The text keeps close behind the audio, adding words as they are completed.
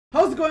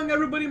How's it going,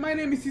 everybody? My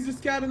name is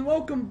CesarSkad and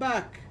welcome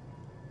back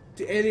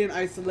to Alien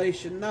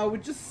Isolation. Now, we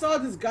just saw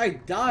this guy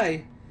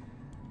die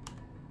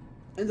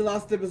in the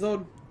last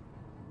episode.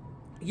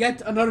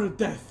 Yet another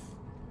death.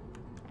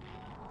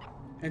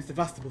 Hence the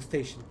Sevastopol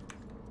station.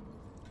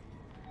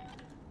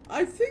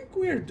 I think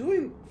we are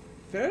doing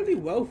fairly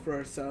well for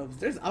ourselves.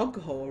 There's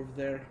alcohol over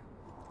there.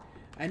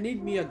 I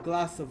need me a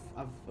glass of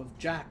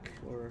Jack,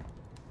 or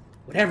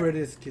whatever it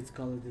is kids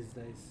call it these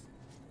days.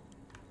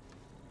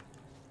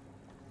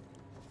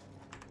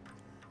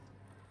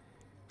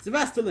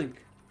 Sevastopol,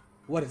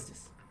 what is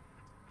this?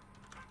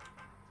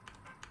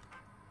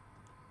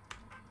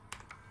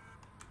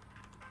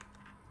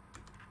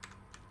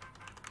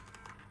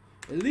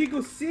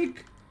 Illegal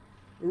seek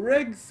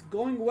rigs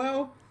going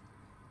well.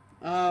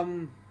 I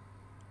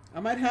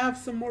might have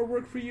some more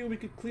work for you. We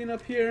could clean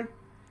up here.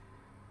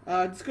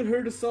 This could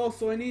hurt us all,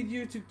 so I need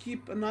you to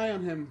keep an eye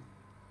on him.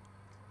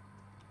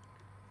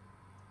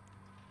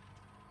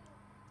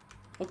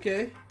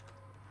 Okay.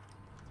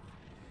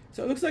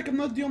 So it looks like I'm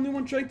not the only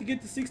one trying to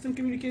get to 16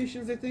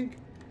 communications, I think.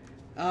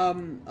 A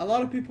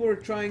lot of people are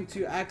trying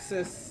to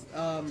access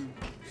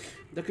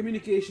the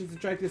communications and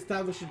try to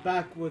establish it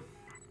back with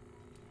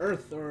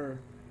Earth or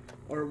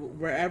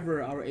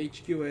wherever our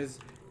HQ is.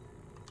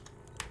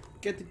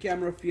 Get the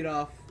camera feed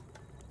off.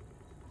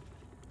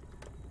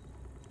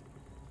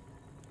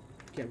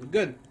 Okay, we're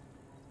good.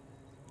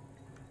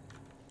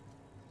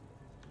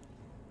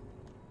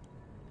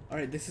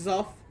 Alright, this is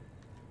off.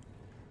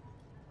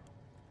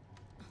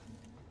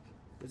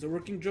 There's a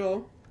working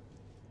drill.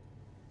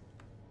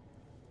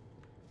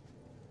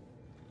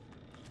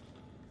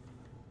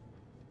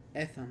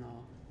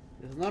 Ethanol.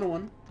 There's another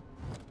one.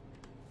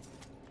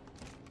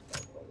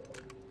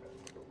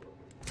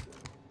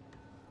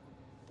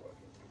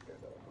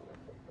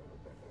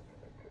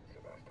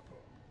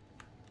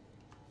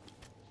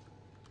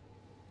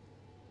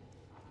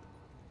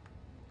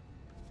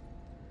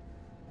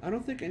 I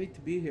don't think I need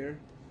to be here.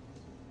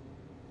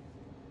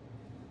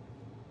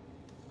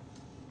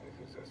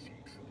 This is a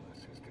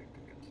Seegson-assisted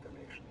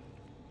installation.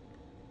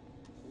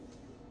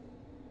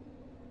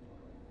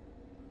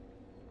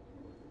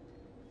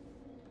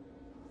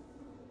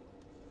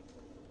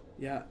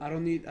 Yeah, I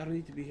don't need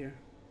to be here.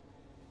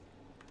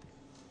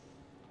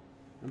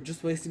 I'm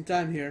just wasting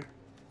time here.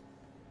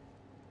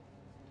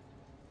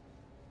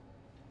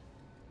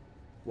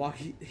 Wow,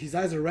 his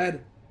eyes are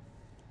red.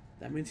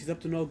 That means he's up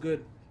to no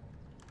good.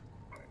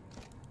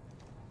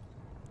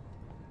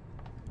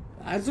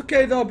 That's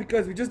okay though,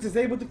 because we just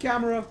disabled the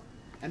camera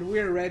and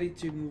we're ready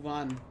to move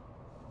on.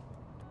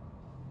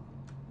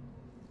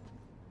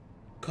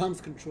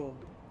 Comms control.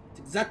 It's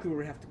exactly where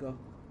we have to go.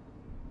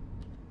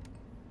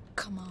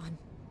 Come on.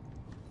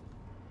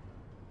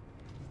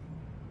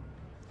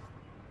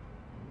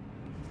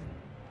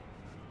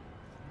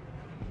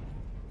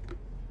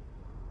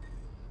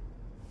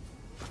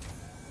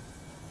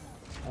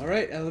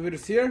 Alright,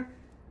 elevator's here.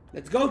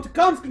 Let's go to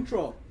comms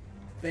control,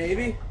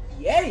 baby.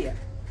 Yeah!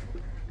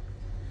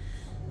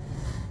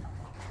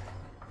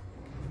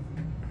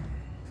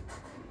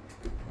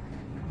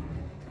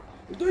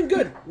 We're doing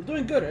good. We're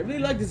doing good. I really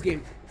like this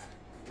game.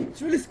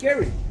 It's really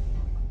scary.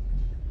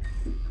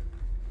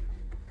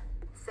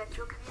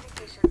 Central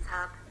Communications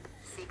Hub.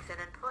 Seeks and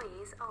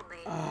employees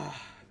only.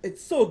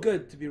 It's so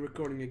good to be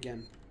recording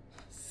again.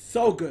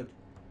 So good.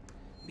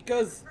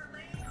 Because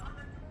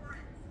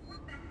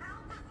What the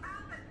hell just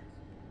happened?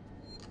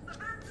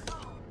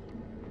 Sevastopol!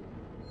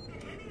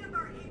 Did any of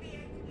our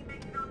EVAs be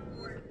making on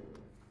board?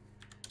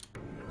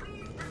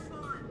 Please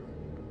respond.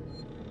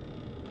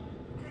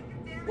 Take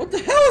it down. what the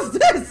hell is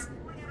this?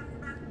 Pulling out of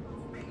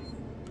Sevastopol space.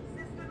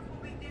 Systems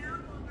will be down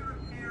while we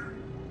repair.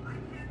 I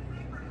can't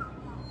say for how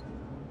long.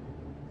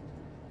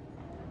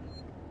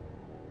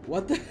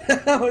 What the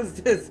hell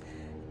is this?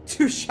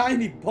 Two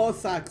shiny ball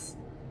sacks.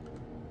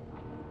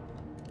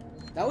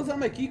 That was on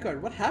my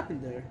keycard. What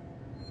happened there?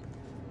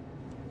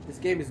 This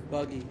game is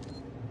buggy.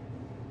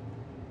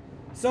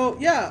 So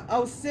yeah, I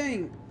was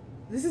saying,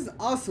 this is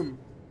awesome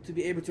to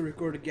be able to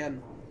record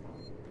again.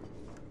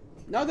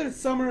 Now that it's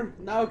summer,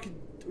 now I can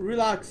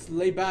relax,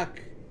 lay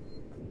back,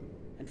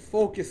 and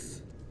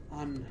focus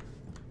on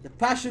the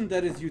passion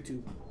that is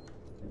YouTube.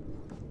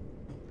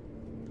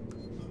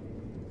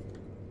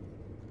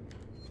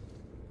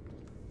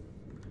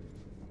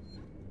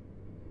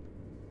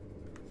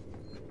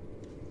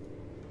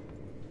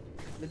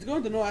 Let's go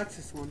to the no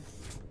access one.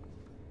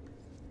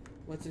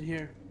 What's in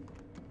here?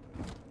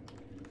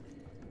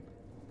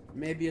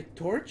 Maybe a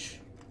torch?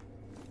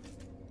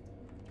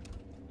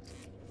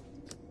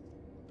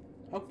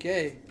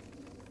 Okay.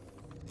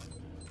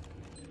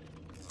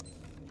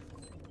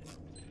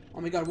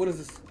 Oh my god, what is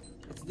this?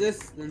 It's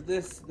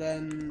this,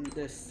 then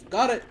this.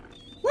 Got it!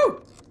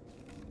 Woo!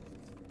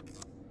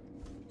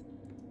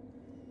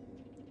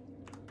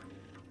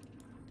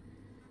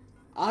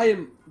 I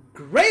am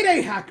grade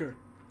A hacker!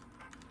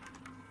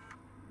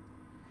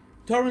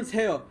 Torrance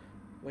Hale.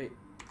 Wait.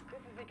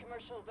 This is the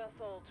commercial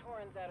vessel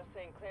Torrens out of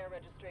St. Clair,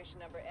 registration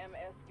number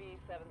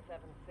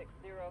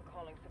MSV7760,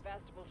 calling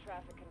Sevastopol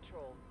Traffic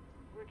Control.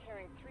 We're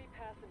carrying 3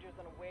 passengers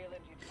on a whaler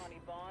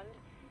Connie Bond.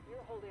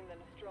 You're holding the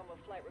Nostromo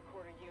flight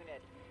recorder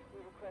unit. We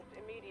request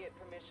immediate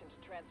permission to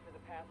transfer the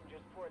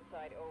passengers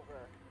portside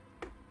over.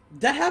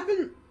 That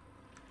happened.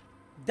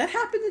 That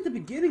happened at the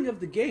beginning of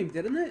the game,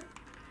 didn't it?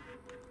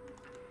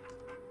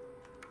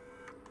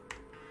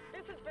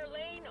 This is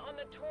Verlaine on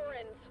the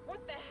Torrens. What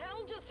the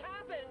hell just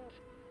happened?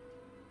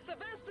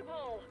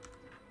 Sevastopol!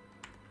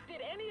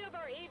 Did any of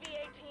our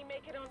EVA team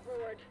make it on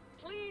board?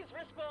 Please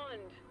respond.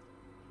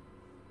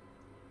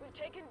 We've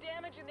taken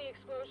damage in the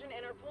explosion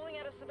and are pulling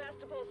out of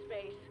Sevastopol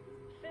space.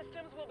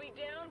 Systems will be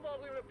down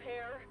while we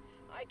repair.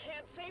 I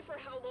can't say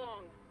for how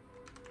long.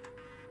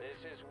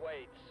 This is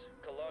Waits,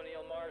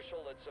 Colonial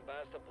Marshal at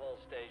Sevastopol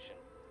Station.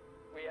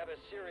 We have a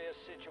serious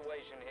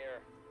situation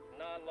here.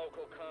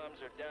 Non-local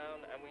comms are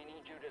down and we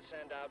need you to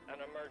send out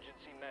an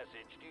emergency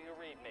message. Do you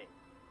read me?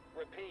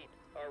 Repeat,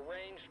 our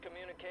ranged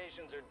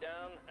communications are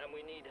down and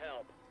we need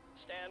help.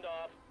 Stand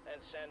off and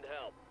send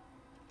help.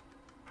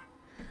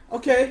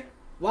 Okay.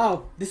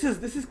 Wow. This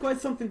is quite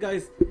something,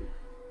 guys.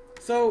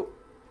 So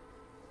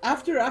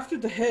after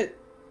the hit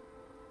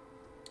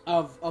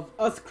of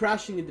us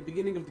crashing at the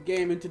beginning of the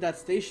game into that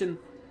station,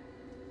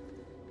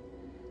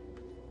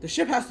 the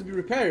ship has to be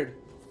repaired.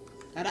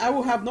 And I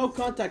will have no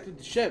contact with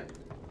the ship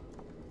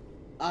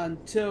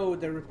until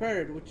they're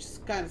repaired, which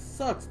kind of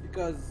sucks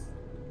because,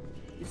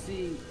 you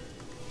see,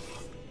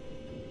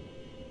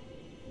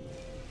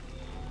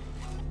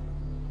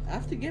 I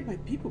have to get my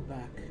people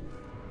back.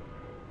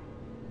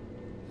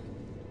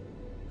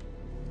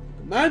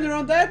 Commander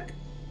on deck!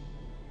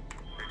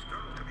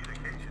 External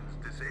communications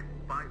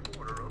disabled by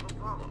order of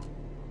Apollo.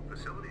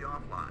 Facility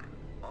offline.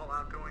 All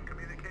outgoing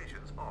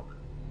communications halted.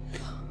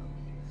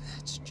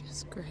 That's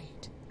just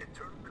great.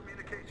 Internal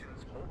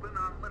communications open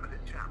on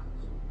limited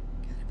channels.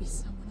 Gotta be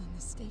someone on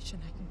the station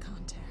I can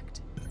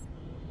contact.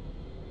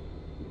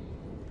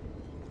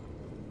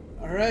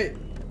 Alright.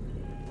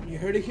 You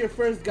heard it here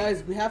first,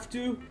 guys. We have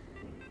to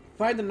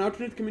find an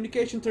alternate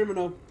communication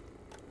terminal.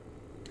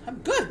 I'm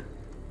good!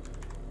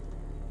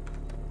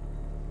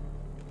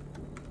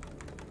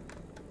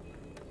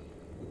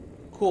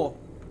 Cool.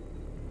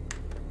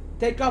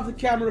 Take off the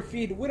camera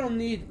feed. We don't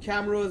need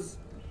cameras.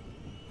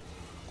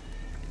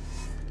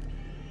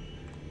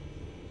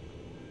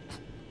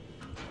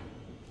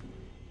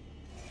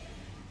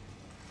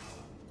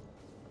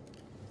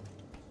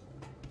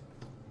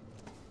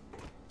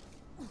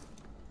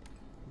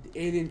 The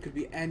alien could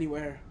be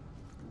anywhere.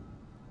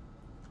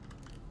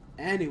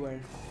 Anywhere.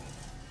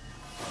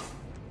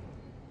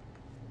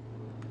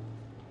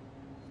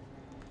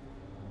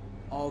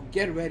 Oh,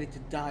 get ready to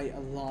die a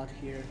lot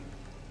here.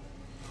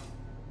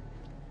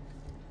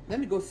 Let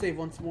me go save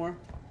once more.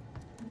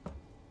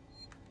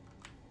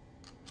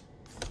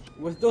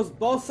 With those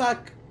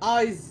ballsack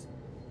eyes,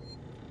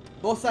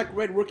 ballsack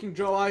red working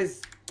draw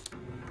eyes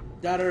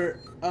that are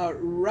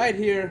right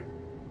here.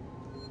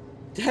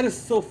 That is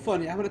so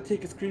funny. I'm gonna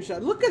take a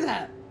screenshot. Look at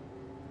that!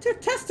 They're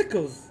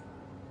testicles!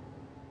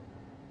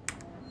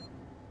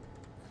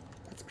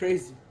 That's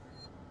crazy.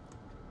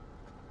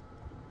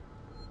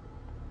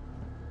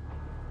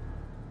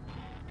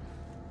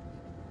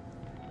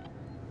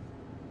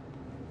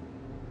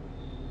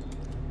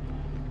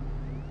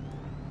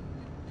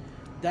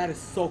 That is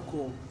so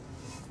cool.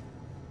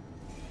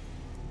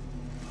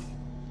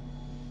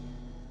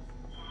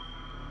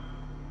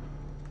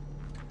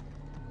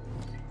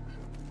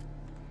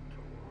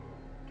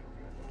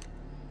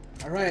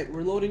 Alright,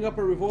 we're loading up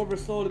our revolver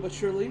slowly but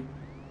surely.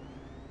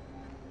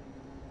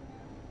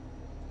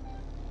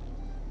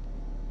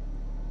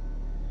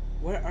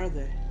 Where are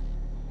they?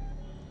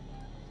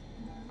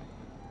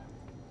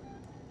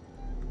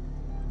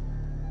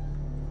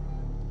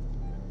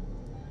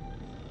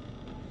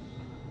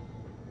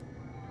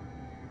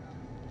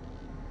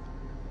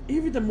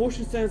 Even the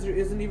motion sensor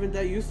isn't even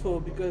that useful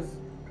because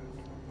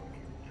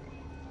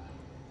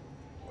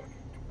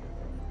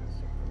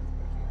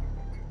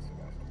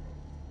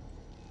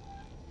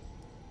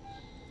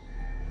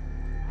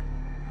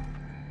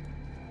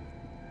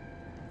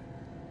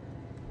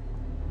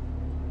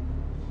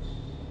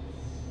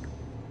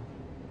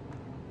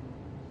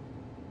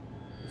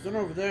there's one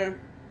over there.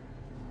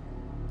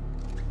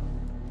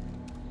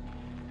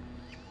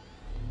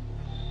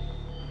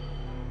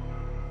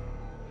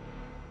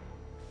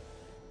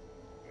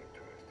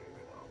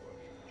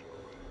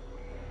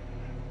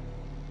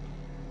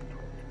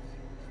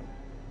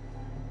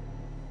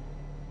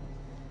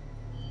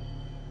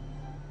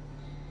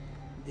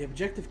 The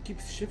objective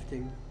keeps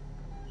shifting.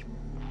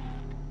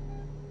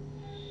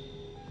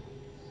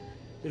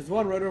 There's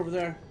one right over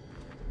there.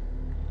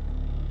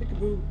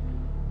 Peekaboo.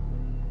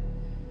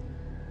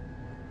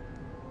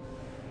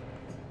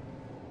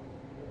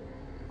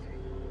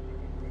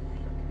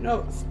 You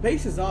know,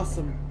 space is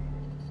awesome.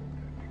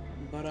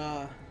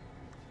 But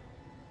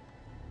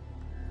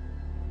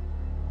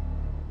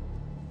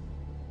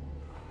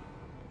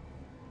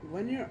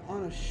when you're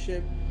on a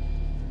ship,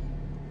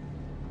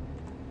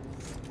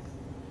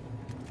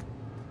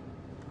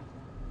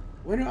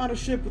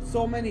 with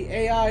so many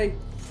AI, it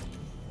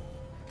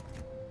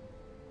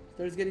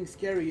starts getting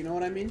scary, you know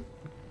what I mean?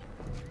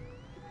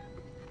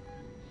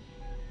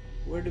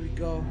 Where do we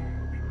go?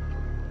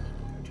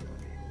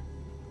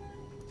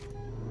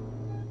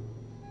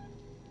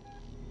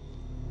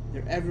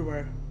 They're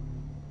everywhere.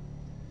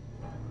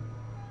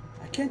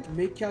 I can't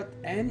make out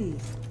anything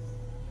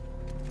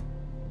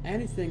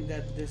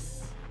that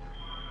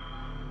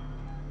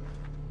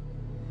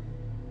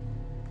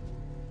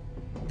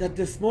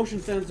this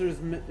motion sensor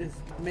is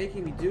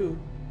making me do.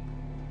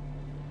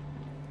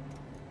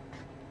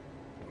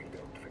 We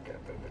don't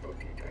forget the little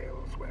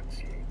details when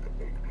seeing the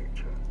big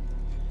picture.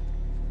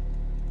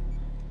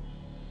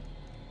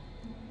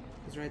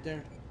 He's right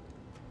there.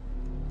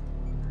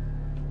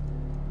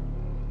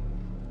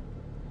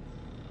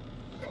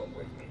 Come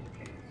with me,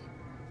 please.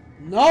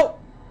 No!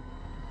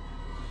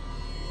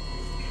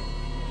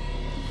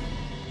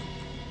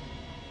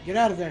 Get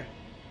out of there.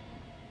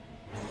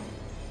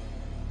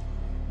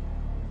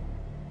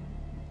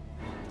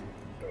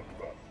 Don't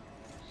run.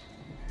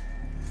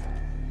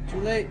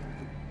 Too late.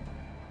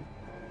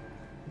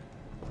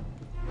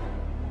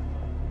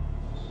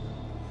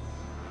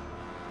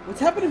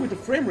 What's happening with the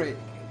frame rate?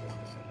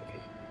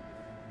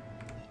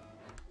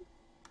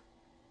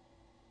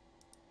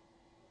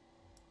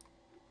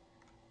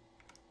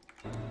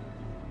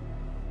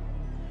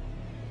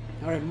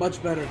 Alright,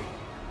 much better.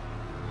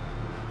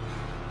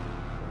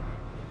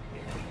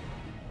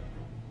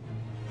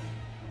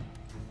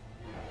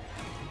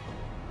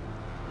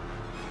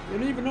 You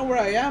don't even know where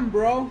I am,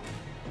 bro.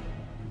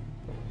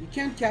 You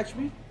can't catch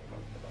me.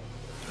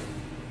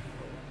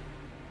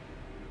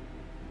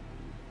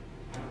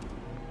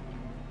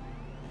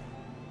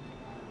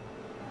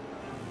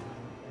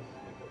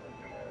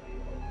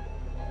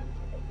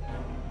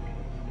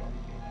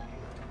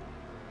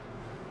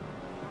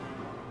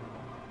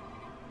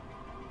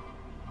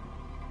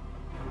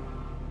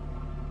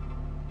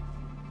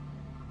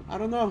 I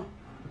don't know.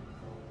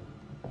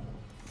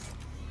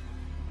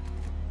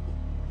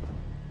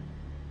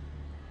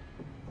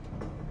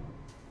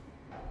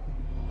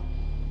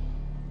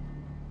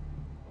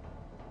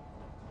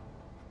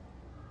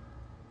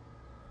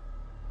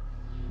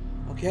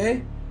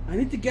 Okay, I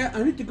need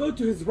to go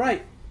to his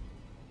right.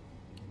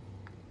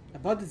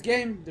 About this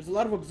game, there's a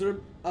lot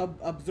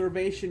of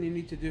observation you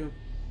need to do.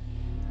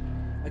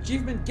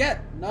 Achievement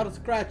get, not a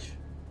scratch.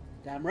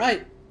 Damn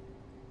right.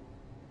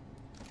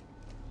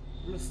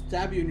 I'm gonna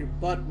stab you in your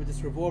butt with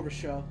this revolver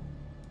shell.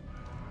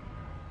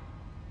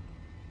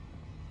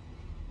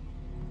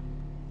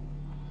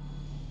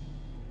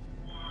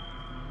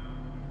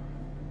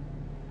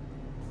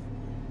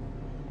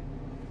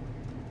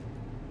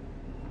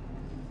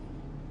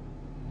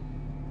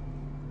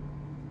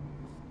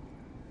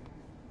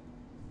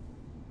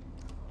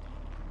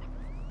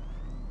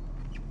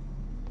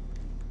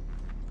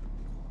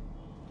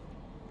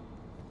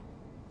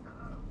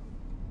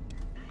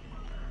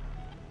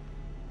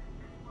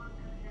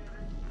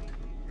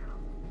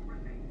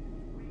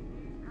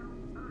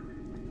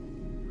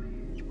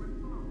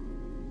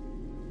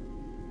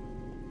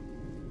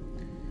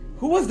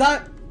 Who was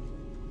that?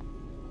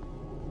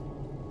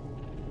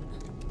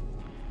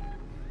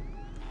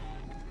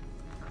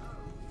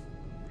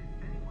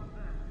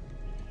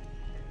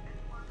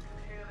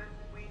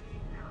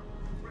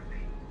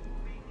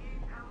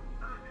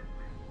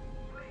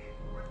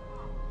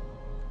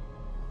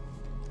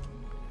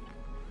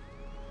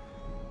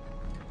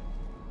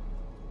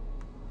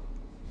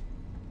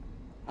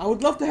 I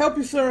would love to help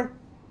you, sir.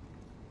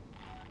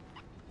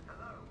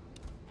 Hello?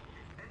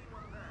 Is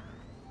anyone there?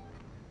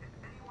 If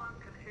anyone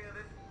can hear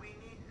this, we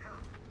need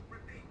help.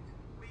 Repeat,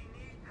 we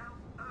need help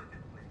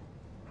urgently.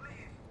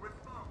 Please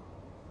respond.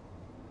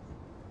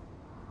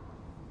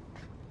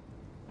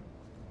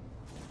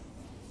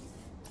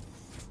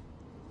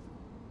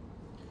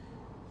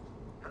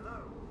 Hello?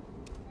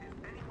 Is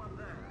anyone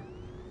there?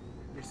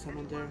 There's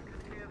someone there.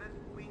 Can hear this,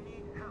 we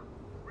need help.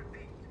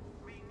 Repeat,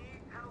 we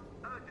need help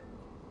urgently.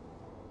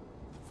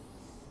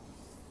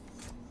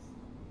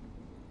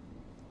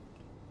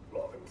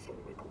 Robinson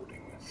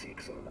recording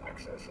seeks on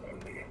access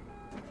only.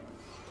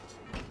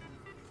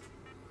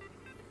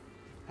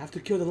 I have to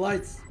kill the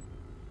lights.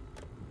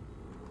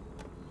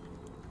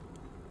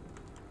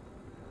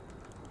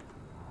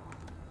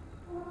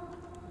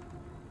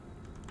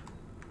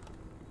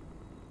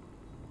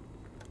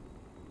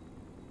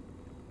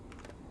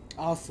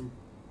 Awesome.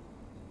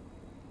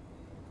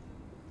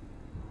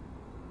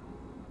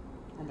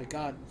 Oh my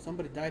god,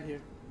 somebody died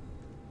here.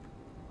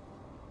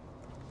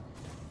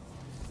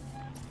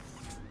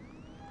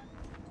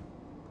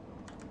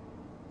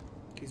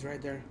 He's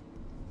right there.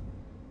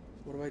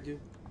 What do I do?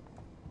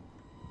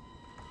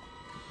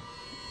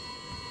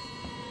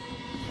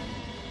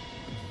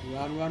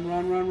 Run, run,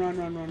 run, run, run,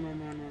 run, run, run, run,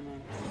 run,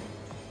 run.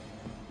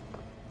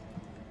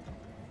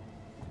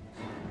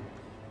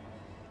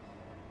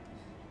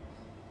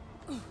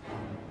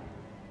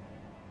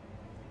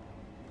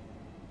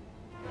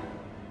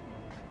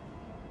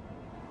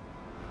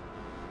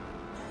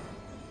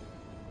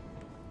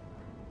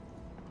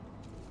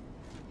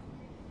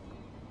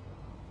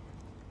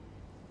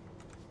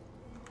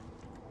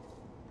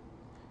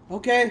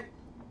 Okay.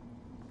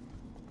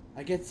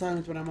 I get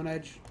silent when I'm on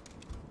edge.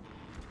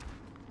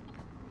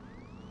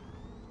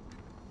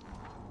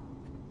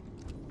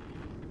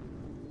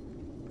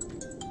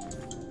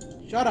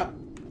 Shut up.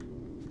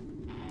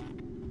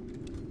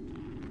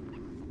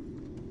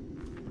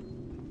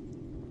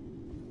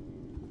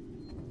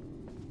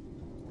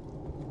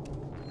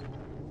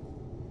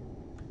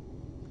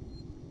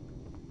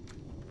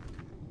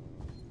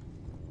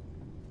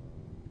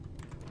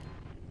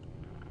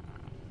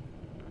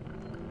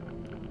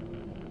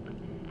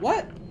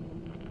 What?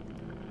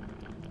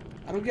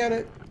 I don't get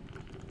it.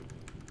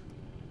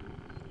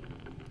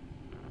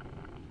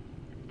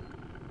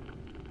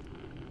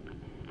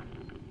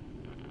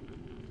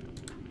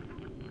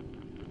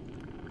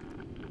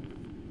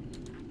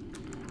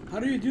 How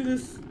do you do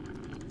this?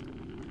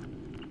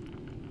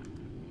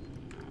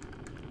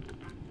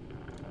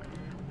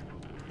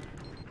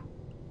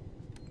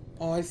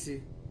 Oh, I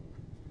see.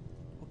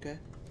 Okay.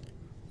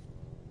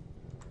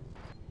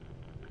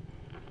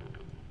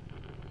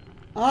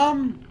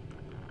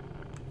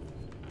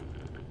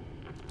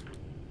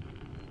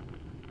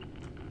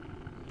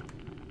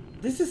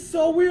 This is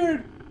so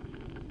weird.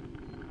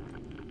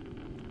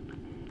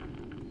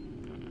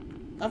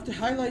 I have to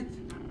highlight.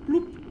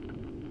 Bloop.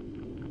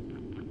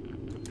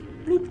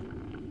 Bloop.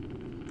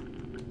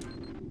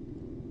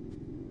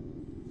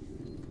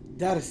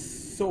 That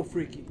is so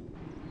freaky.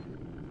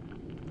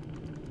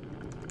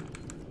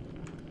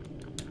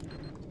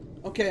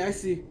 Okay, I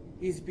see.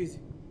 Easy peasy.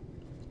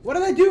 What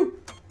did I do?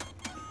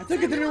 I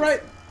think I did it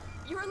right.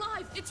 You're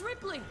alive. It's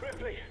Ripley.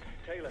 Ripley!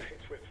 Taylor,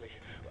 it's Ripley.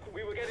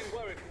 We were getting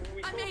worried.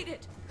 I made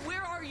it.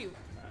 Where are you?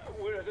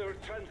 We're at a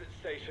transit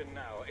station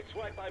now. It's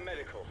right by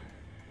medical.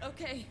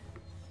 Okay.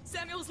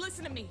 Samuels,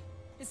 listen to me.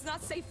 It's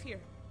not safe here.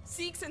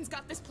 Seegson's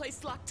got this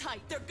place locked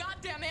tight. Their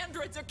goddamn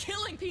androids are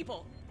killing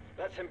people.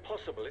 That's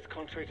impossible. It's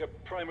contrary to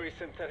primary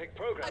synthetic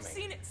programming. I've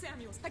seen it,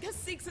 Samuels. I guess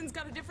Seegson's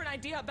got a different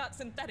idea about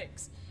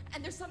synthetics.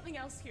 And there's something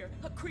else here.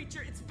 A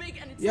creature. It's big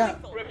and it's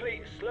lethal.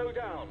 Ripley, slow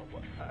down.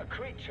 A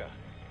creature?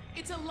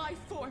 It's a life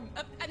form.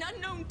 An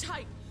unknown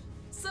type.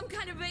 Some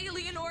kind of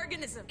alien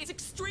organism. It's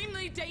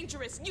extremely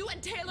dangerous. You and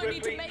Taylor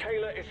need to Ripley, make...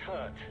 Taylor is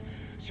hurt.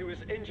 She was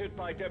injured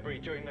by debris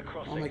during the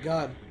crossing. Oh my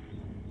god.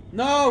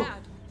 No!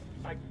 Dad.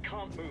 I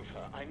can't move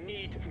her. I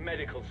need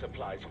medical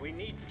supplies. We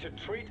need to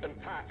treat and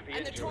pack the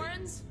And the injury.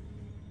 Torrens?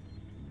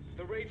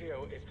 The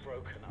radio is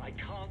broken. I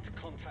can't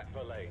contact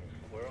Verlaine.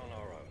 We're on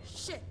our own.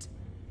 Shit.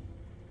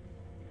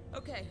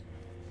 Okay.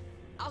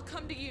 I'll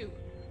come to you.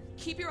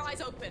 Keep your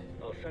eyes open.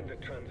 I'll send a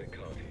transit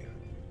car to you.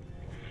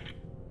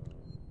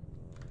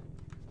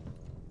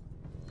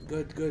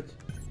 Good, good.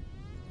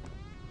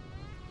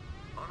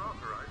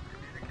 Unauthorized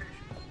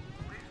communications.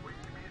 Please wait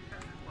to be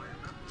attended by a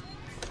member.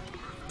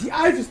 The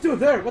eyes are still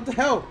there. What the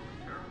hell?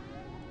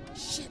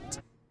 Shit.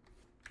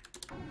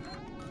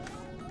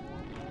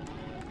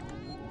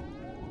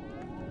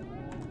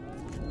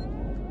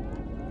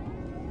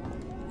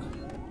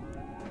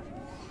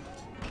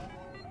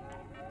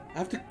 I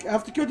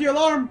have to kill the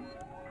alarm.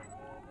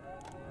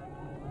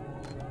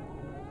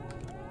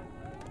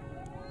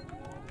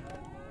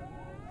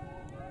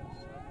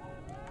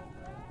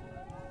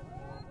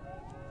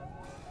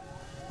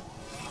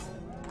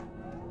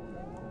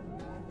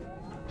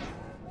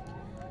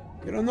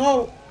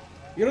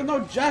 You don't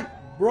know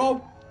Jack,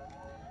 bro.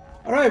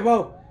 Alright,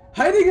 well,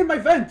 hiding in my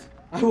vent.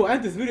 I will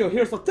end this video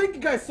here, so thank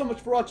you guys so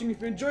much for watching.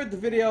 If you enjoyed the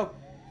video,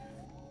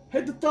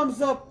 hit the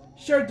thumbs up,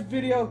 share the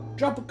video,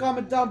 drop a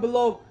comment down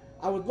below.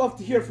 I would love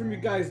to hear from you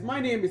guys. My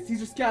name is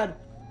CesarSkad,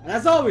 and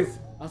as always,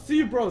 I'll see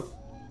you bros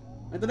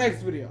in the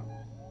next video.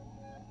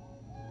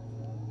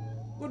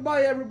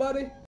 Goodbye, everybody.